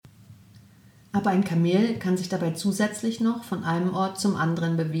Aber ein Kamel kann sich dabei zusätzlich noch von einem Ort zum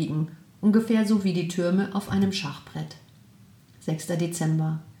anderen bewegen, ungefähr so wie die Türme auf einem Schachbrett. 6.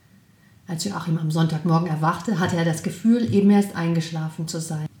 Dezember. Als Joachim am Sonntagmorgen erwachte, hatte er das Gefühl, eben erst eingeschlafen zu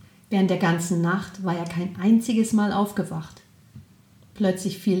sein. Während der ganzen Nacht war er kein einziges Mal aufgewacht.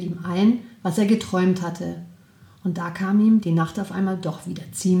 Plötzlich fiel ihm ein, was er geträumt hatte. Und da kam ihm die Nacht auf einmal doch wieder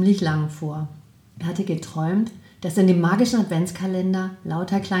ziemlich lang vor. Er hatte geträumt, dass in dem magischen Adventskalender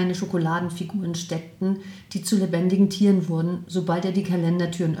lauter kleine Schokoladenfiguren steckten, die zu lebendigen Tieren wurden, sobald er die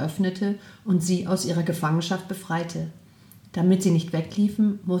Kalendertüren öffnete und sie aus ihrer Gefangenschaft befreite. Damit sie nicht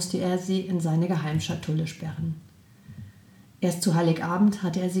wegliefen, musste er sie in seine Geheimschatulle sperren. Erst zu Heiligabend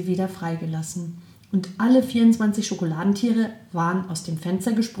hatte er sie wieder freigelassen und alle 24 Schokoladentiere waren aus dem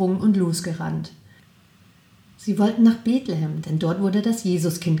Fenster gesprungen und losgerannt. Sie wollten nach Bethlehem, denn dort wurde das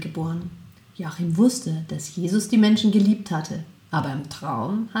Jesuskind geboren. Joachim wusste, dass Jesus die Menschen geliebt hatte, aber im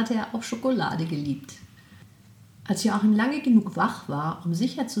Traum hatte er auch Schokolade geliebt. Als Joachim lange genug wach war, um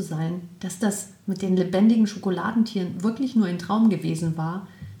sicher zu sein, dass das mit den lebendigen Schokoladentieren wirklich nur ein Traum gewesen war,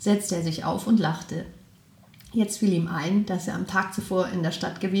 setzte er sich auf und lachte. Jetzt fiel ihm ein, dass er am Tag zuvor in der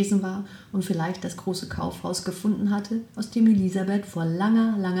Stadt gewesen war und vielleicht das große Kaufhaus gefunden hatte, aus dem Elisabeth vor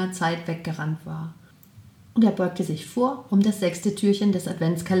langer, langer Zeit weggerannt war. Und er beugte sich vor, um das 6. Türchen des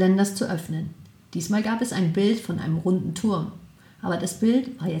Adventskalenders zu öffnen. Diesmal gab es ein Bild von einem runden Turm. Aber das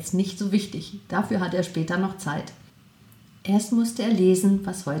Bild war jetzt nicht so wichtig, dafür hatte er später noch Zeit. Erst musste er lesen,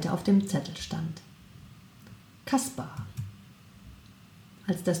 was heute auf dem Zettel stand. Kaspar.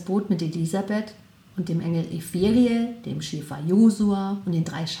 Als das Boot mit Elisabeth und dem Engel Epheriel, dem Schäfer Josua und den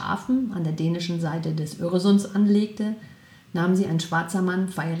 3 Schafen an der dänischen Seite des Öresunds anlegte, nahm sie ein schwarzer Mann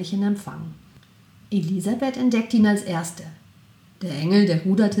feierlich in Empfang. Elisabeth entdeckte ihn als Erste. Der Engel, der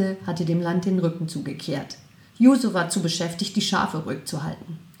ruderte, hatte dem Land den Rücken zugekehrt. Josua war zu beschäftigt, die Schafe ruhig zu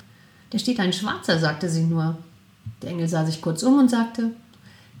halten. »Da steht ein Schwarzer«, sagte sie nur. Der Engel sah sich kurz um und sagte,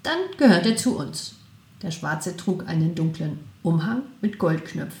 »Dann gehört er zu uns.« Der Schwarze trug einen dunklen Umhang mit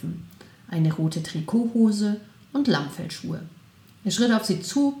Goldknöpfen, eine rote Trikothose und Lammfellschuhe. Er schritt auf sie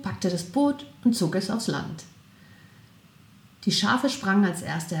zu, packte das Boot und zog es aufs Land. Die Schafe sprangen als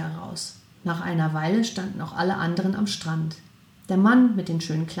Erste heraus. Nach einer Weile standen auch alle anderen am Strand. Der Mann mit den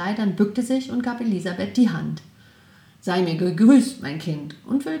schönen Kleidern bückte sich und gab Elisabeth die Hand. »Sei mir gegrüßt, mein Kind,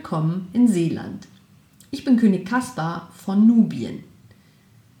 und willkommen in Seeland. Ich bin König Kaspar von Nubien.«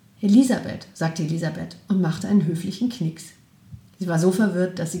 »Elisabeth«, sagte Elisabeth und machte einen höflichen Knicks. Sie war so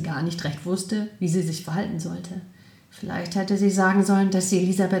verwirrt, dass sie gar nicht recht wusste, wie sie sich verhalten sollte. Vielleicht hätte sie sagen sollen, dass sie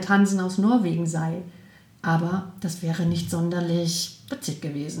Elisabeth Hansen aus Norwegen sei. Aber das wäre nicht sonderlich witzig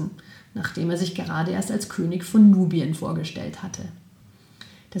gewesen, nachdem er sich gerade erst als König von Nubien vorgestellt hatte.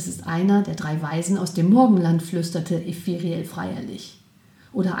 »Das ist einer der 3 Weisen aus dem Morgenland«, flüsterte Epheriel feierlich.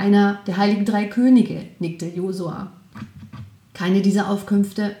 »Oder einer der heiligen 3 Könige«, nickte Josua. Keine dieser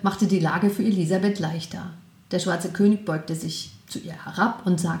Aufkünfte machte die Lage für Elisabeth leichter. Der schwarze König beugte sich zu ihr herab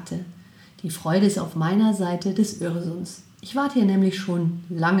und sagte, »Die Freude ist auf meiner Seite des Irrsinns. Ich warte hier nämlich schon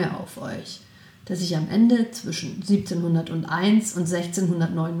lange auf euch, dass ich am Ende zwischen 1701 und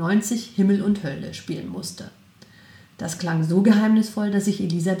 1699 Himmel und Hölle spielen musste.« Das klang so geheimnisvoll, dass sich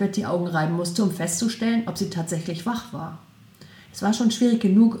Elisabeth die Augen reiben musste, um festzustellen, ob sie tatsächlich wach war. Es war schon schwierig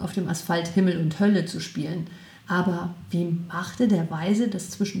genug, auf dem Asphalt Himmel und Hölle zu spielen, aber wie machte der Weise das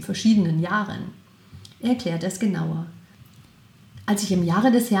zwischen verschiedenen Jahren? Er erklärte es genauer. Als ich im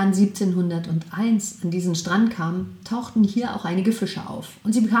Jahre des Herrn 1701 an diesen Strand kam, tauchten hier auch einige Fische auf,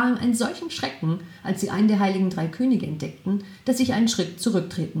 und sie bekamen einen solchen Schrecken, als sie einen der heiligen 3 Könige entdeckten, dass ich einen Schritt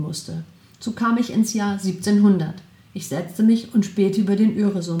zurücktreten musste. So kam ich ins Jahr 1700. Ich setzte mich und spähte über den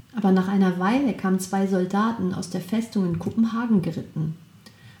Öresund, aber nach einer Weile kamen 2 Soldaten aus der Festung in Kopenhagen geritten.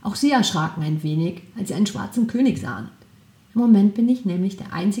 Auch sie erschraken ein wenig, als sie einen schwarzen König sahen. Im Moment bin ich nämlich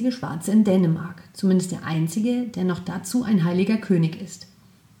der einzige Schwarze in Dänemark, zumindest der einzige, der noch dazu ein heiliger König ist.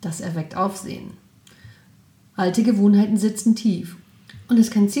 Das erweckt Aufsehen. Alte Gewohnheiten sitzen tief, und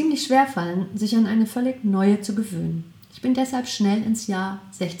es kann ziemlich schwer fallen, sich an eine völlig neue zu gewöhnen. Ich bin deshalb schnell ins Jahr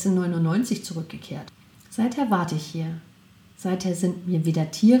 1699 zurückgekehrt. Seither warte ich hier. Seither sind mir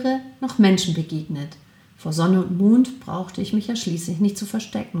weder Tiere noch Menschen begegnet. Vor Sonne und Mond brauchte ich mich ja schließlich nicht zu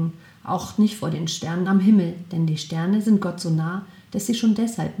verstecken, auch nicht vor den Sternen am Himmel, denn die Sterne sind Gott so nah, dass sie schon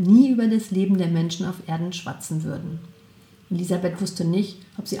deshalb nie über das Leben der Menschen auf Erden schwatzen würden. Elisabeth wusste nicht,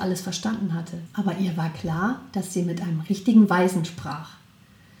 ob sie alles verstanden hatte, aber ihr war klar, dass sie mit einem richtigen Weisen sprach.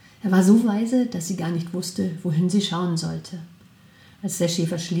 Er war so weise, dass sie gar nicht wusste, wohin sie schauen sollte. Als der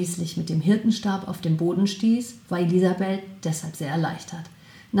Schäfer schließlich mit dem Hirtenstab auf den Boden stieß, war Elisabeth deshalb sehr erleichtert.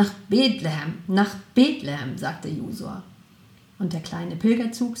 »Nach Bethlehem, sagte Josua. und der kleine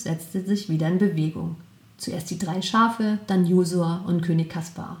Pilgerzug setzte sich wieder in Bewegung. Zuerst die 3 Schafe, dann Josua und König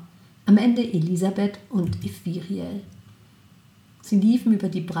Kaspar. Am Ende Elisabeth und Ephiriel. Sie liefen über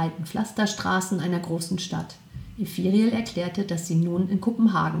die breiten Pflasterstraßen einer großen Stadt. Ephiriel erklärte, dass sie nun in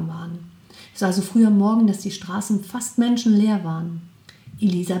Kopenhagen waren. Es war so früh am Morgen, dass die Straßen fast menschenleer waren.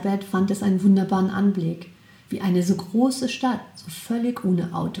 Elisabeth fand es einen wunderbaren Anblick, wie eine so große Stadt so völlig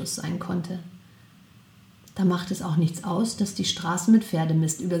ohne Autos sein konnte. Da machte es auch nichts aus, dass die Straßen mit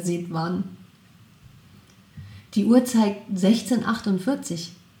Pferdemist übersät waren. Die Uhr zeigt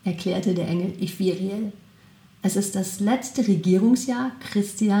 1648, erklärte der Engel Ephiriel. Es ist das letzte Regierungsjahr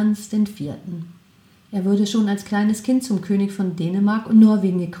Christians IV. Er wurde schon als kleines Kind zum König von Dänemark und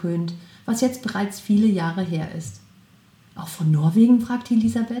Norwegen gekrönt, was jetzt bereits viele Jahre her ist. Auch von Norwegen, fragte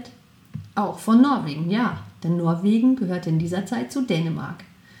Elisabeth. Auch von Norwegen, ja, denn Norwegen gehörte in dieser Zeit zu Dänemark.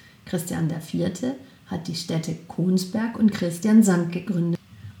 Christian IV. Hat die Städte Kongsberg und Kristiansand gegründet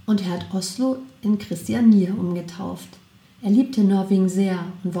und er hat Oslo in Christiania umgetauft. Er liebte Norwegen sehr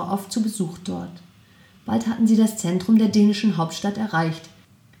und war oft zu Besuch dort. Bald hatten sie das Zentrum der dänischen Hauptstadt erreicht.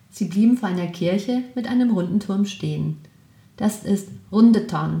 Sie blieben vor einer Kirche mit einem runden Turm stehen. Das ist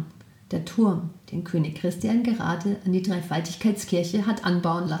Rundetårn, der Turm, den König Christian gerade an die Dreifaltigkeitskirche hat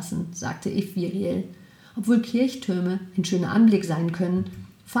anbauen lassen, sagte Ephiriel. Obwohl Kirchtürme ein schöner Anblick sein können,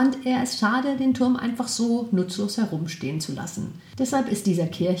 fand er es schade, den Turm einfach so nutzlos herumstehen zu lassen. Deshalb ist dieser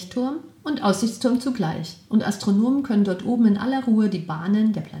Kirchturm und Aussichtsturm zugleich. Und Astronomen können dort oben in aller Ruhe die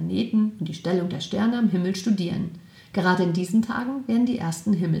Bahnen der Planeten und die Stellung der Sterne am Himmel studieren. Gerade in diesen Tagen werden die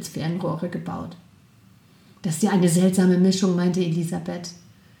ersten Himmelsfernrohre gebaut. Das ist ja eine seltsame Mischung, meinte Elisabeth.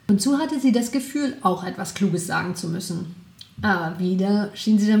 Und so hatte sie das Gefühl, auch etwas Kluges sagen zu müssen. Aber wieder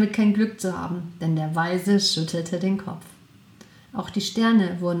schien sie damit kein Glück zu haben, denn der Weise schüttelte den Kopf. Auch die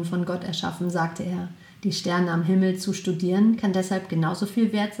Sterne wurden von Gott erschaffen, sagte er. Die Sterne am Himmel zu studieren kann deshalb genauso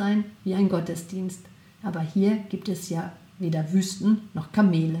viel wert sein wie ein Gottesdienst. Aber hier gibt es ja weder Wüsten noch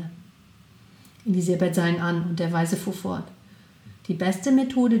Kamele. Elisabeth sah ihn an und der Weise fuhr fort. Die beste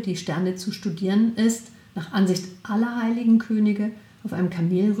Methode, die Sterne zu studieren, ist, nach Ansicht aller heiligen Könige, auf einem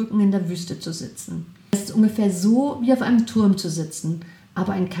Kamelrücken in der Wüste zu sitzen. Es ist ungefähr so, wie auf einem Turm zu sitzen,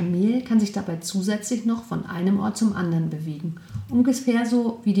 aber ein Kamel kann sich dabei zusätzlich noch von einem Ort zum anderen bewegen. Ungefähr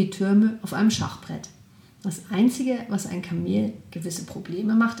so wie die Türme auf einem Schachbrett. Das Einzige, was ein Kamel gewisse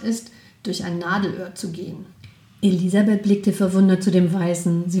Probleme macht, ist, durch ein Nadelöhr zu gehen. Elisabeth blickte verwundert zu dem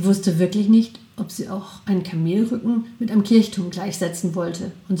Weisen. Sie wusste wirklich nicht, ob sie auch einen Kamelrücken mit einem Kirchturm gleichsetzen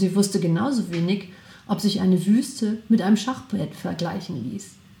wollte. Und sie wusste genauso wenig, ob sich eine Wüste mit einem Schachbrett vergleichen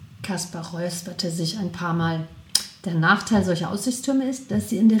ließ. Kaspar räusperte sich ein paar Mal. Der Nachteil solcher Aussichtstürme ist,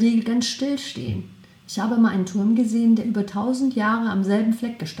 dass sie in der Regel ganz still stehen. Ich habe mal einen Turm gesehen, der über 1000 Jahre am selben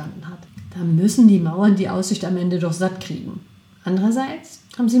Fleck gestanden hat. Da müssen die Mauern die Aussicht am Ende doch satt kriegen. Andererseits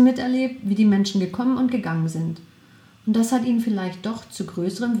haben sie miterlebt, wie die Menschen gekommen und gegangen sind. Und das hat ihnen vielleicht doch zu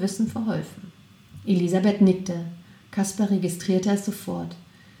größerem Wissen verholfen. Elisabeth nickte. Kaspar registrierte es sofort.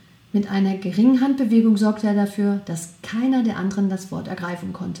 Mit einer geringen Handbewegung sorgte er dafür, dass keiner der anderen das Wort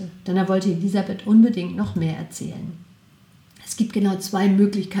ergreifen konnte, denn er wollte Elisabeth unbedingt noch mehr erzählen. Es gibt genau 2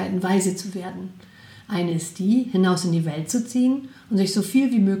 Möglichkeiten, weise zu werden. Eine ist die, hinaus in die Welt zu ziehen und sich so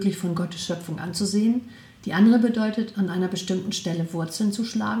viel wie möglich von Gottes Schöpfung anzusehen. Die andere bedeutet, an einer bestimmten Stelle Wurzeln zu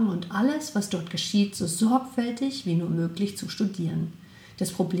schlagen und alles, was dort geschieht, so sorgfältig wie nur möglich zu studieren.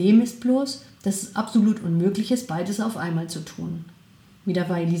 Das Problem ist bloß, dass es absolut unmöglich ist, beides auf einmal zu tun. Wieder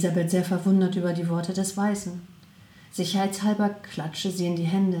war Elisabeth sehr verwundert über die Worte des Weisen. Sicherheitshalber klatschte sie in die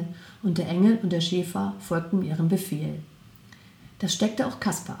Hände und der Engel und der Schäfer folgten ihrem Befehl. Das steckte auch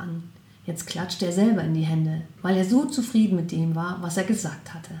Kaspar an. Jetzt klatschte er selber in die Hände, weil er so zufrieden mit dem war, was er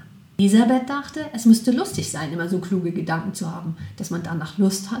gesagt hatte. Elisabeth dachte, es müsste lustig sein, immer so kluge Gedanken zu haben, dass man danach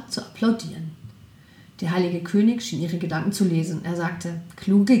Lust hat, zu applaudieren. Der heilige König schien ihre Gedanken zu lesen. Er sagte,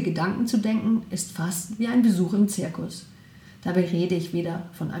 kluge Gedanken zu denken ist fast wie ein Besuch im Zirkus. Dabei rede ich weder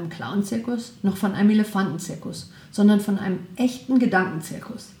von einem Clown-Zirkus noch von einem Elefantenzirkus, sondern von einem echten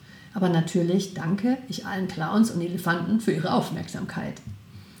Gedankenzirkus. Aber natürlich danke ich allen Clowns und Elefanten für ihre Aufmerksamkeit.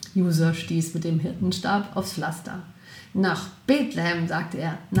 User stieß mit dem Hirtenstab aufs Pflaster. Nach Bethlehem, sagte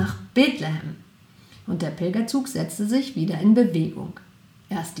er, nach Bethlehem. Und der Pilgerzug setzte sich wieder in Bewegung.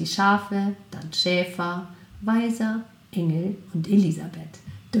 Erst die Schafe, dann Schäfer, Weiser, Engel und Elisabeth.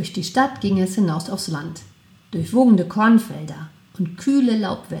 Durch die Stadt ging es hinaus aufs Land, durch wogende Kornfelder und kühle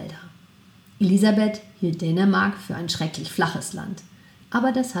Laubwälder. Elisabeth hielt Dänemark für ein schrecklich flaches Land,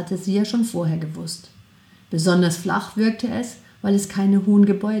 aber das hatte sie ja schon vorher gewusst. Besonders flach wirkte es, weil es keine hohen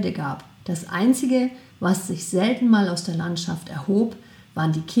Gebäude gab. Das Einzige, was sich selten mal aus der Landschaft erhob,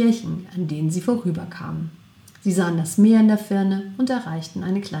 waren die Kirchen, an denen sie vorüberkamen. Sie sahen das Meer in der Ferne und erreichten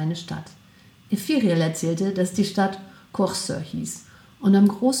eine kleine Stadt. Ephiriel erzählte, dass die Stadt Corceux hieß und am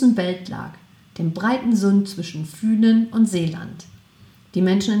großen Belt lag, dem breiten Sund zwischen Fünen und Seeland. Die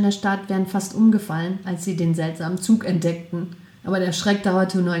Menschen in der Stadt wären fast umgefallen, als sie den seltsamen Zug entdeckten. Aber der Schreck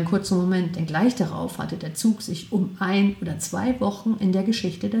dauerte nur einen kurzen Moment, denn gleich darauf hatte der Zug sich um 1 oder 2 Wochen in der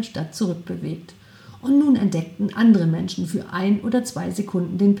Geschichte der Stadt zurückbewegt. Und nun entdeckten andere Menschen für 1 oder 2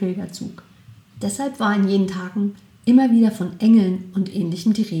 Sekunden den Pilgerzug. Deshalb war in jenen Tagen immer wieder von Engeln und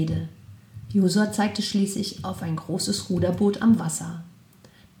Ähnlichem die Rede. Josua zeigte schließlich auf ein großes Ruderboot am Wasser.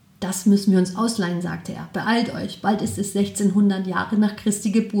 »Das müssen wir uns ausleihen«, sagte er. »Beeilt euch, bald ist es 1600 Jahre nach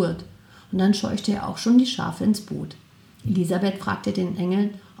Christi Geburt.« Und dann scheuchte er auch schon die Schafe ins Boot. Elisabeth fragte den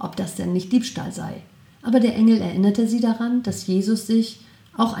Engel, ob das denn nicht Diebstahl sei. Aber der Engel erinnerte sie daran, dass Jesus sich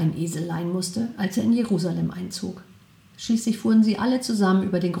auch einen Esel leihen musste, als er in Jerusalem einzog. Schließlich fuhren sie alle zusammen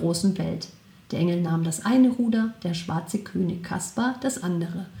über den großen Belt. Der Engel nahm das eine Ruder, der schwarze König Kaspar das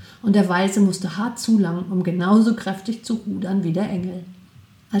andere. Und der Weise musste hart zulangen, um genauso kräftig zu rudern wie der Engel.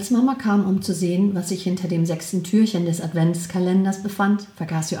 Als Mama kam, um zu sehen, was sich hinter dem 6. Türchen des Adventskalenders befand,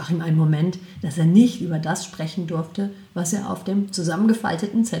 vergaß Joachim einen Moment, dass er nicht über das sprechen durfte, was er auf dem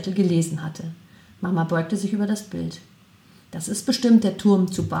zusammengefalteten Zettel gelesen hatte. Mama beugte sich über das Bild. »Das ist bestimmt der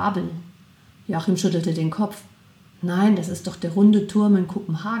Turm zu Babel.« Joachim schüttelte den Kopf. »Nein, das ist doch der runde Turm in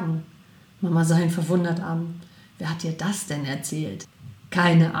Kopenhagen.« Mama sah ihn verwundert an. »Wer hat dir das denn erzählt?«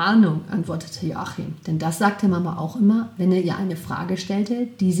 »Keine Ahnung«, antwortete Joachim, denn das sagte Mama auch immer, wenn er ihr eine Frage stellte,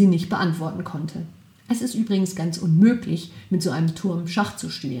 die sie nicht beantworten konnte. Es ist übrigens ganz unmöglich, mit so einem Turm Schach zu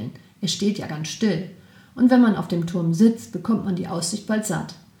spielen. Er steht ja ganz still. Und wenn man auf dem Turm sitzt, bekommt man die Aussicht bald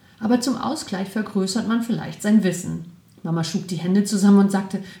satt. Aber zum Ausgleich vergrößert man vielleicht sein Wissen. Mama schlug die Hände zusammen und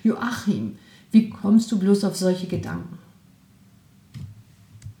sagte, »Joachim, wie kommst du bloß auf solche Gedanken?«